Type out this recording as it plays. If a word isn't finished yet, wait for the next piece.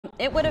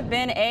It would have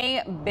been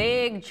a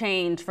big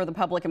change for the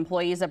public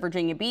employees of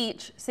Virginia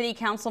Beach. City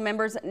council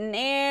members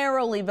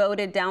narrowly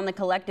voted down the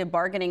collective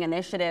bargaining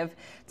initiative.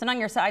 Tonight on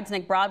Your Side's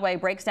Nick Broadway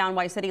breaks down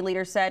why city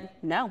leaders said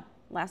no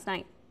last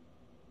night.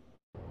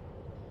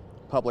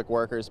 Public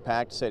workers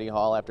packed City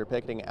Hall after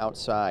picketing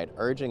outside,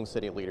 urging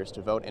city leaders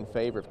to vote in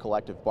favor of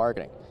collective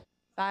bargaining.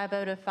 By a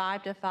vote of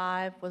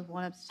 5-5 with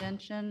one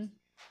abstention,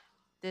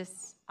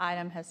 this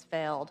item has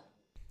failed.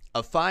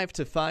 A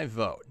 5-5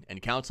 vote,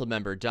 and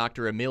Councilmember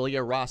Dr.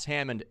 Amelia Ross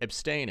Hammond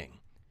abstaining.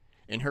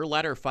 In her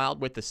letter filed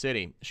with the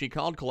city, she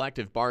called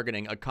collective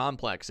bargaining a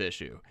complex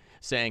issue,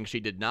 saying she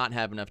did not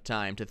have enough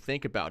time to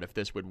think about if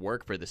this would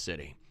work for the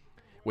city.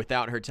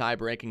 Without her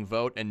tie-breaking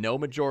vote and no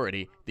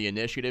majority, the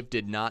initiative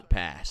did not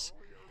pass.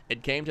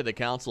 It came to the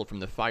council from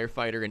the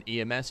firefighter and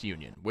EMS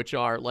union, which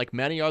are, like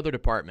many other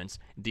departments,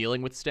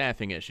 dealing with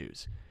staffing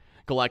issues.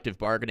 Collective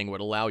bargaining would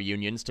allow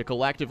unions to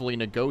collectively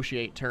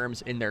negotiate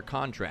terms in their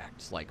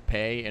contracts, like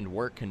pay and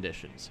work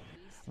conditions.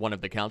 One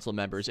of the council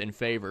members in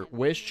favor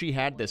wished she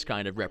had this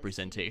kind of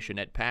representation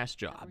at past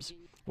jobs,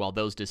 while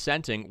those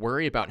dissenting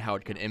worry about how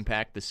it could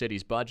impact the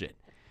city's budget.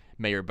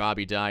 Mayor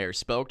Bobby Dyer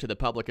spoke to the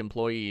public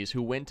employees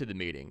who went to the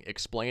meeting,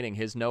 explaining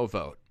his no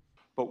vote.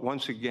 But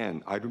once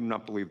again, I do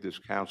not believe this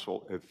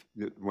council,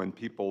 when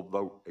people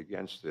vote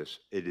against this,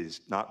 it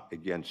is not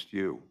against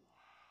you.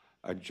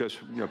 I just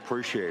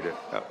appreciate it.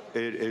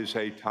 It is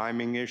a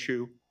timing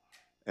issue,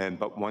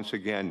 but once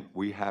again,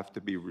 we have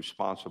to be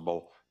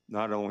responsible,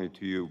 not only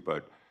to you,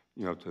 but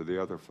to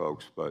the other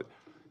folks. But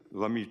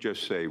let me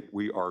just say,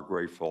 we are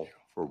grateful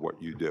for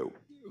what you do.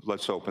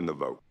 Let's open the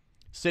vote.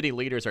 City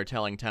leaders are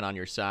telling 10 on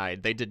Your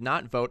Side they did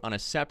not vote on a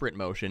separate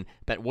motion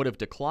that would have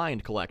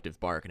declined collective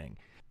bargaining.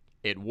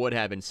 It would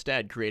have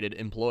instead created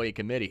employee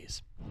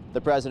committees.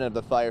 The president of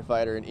the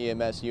firefighter and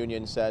EMS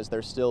union says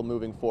they're still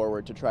moving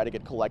forward to try to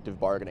get collective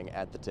bargaining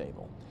at the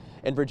table.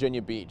 In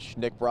Virginia Beach,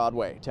 Nick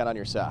Broadway, 10 on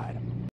Your Side.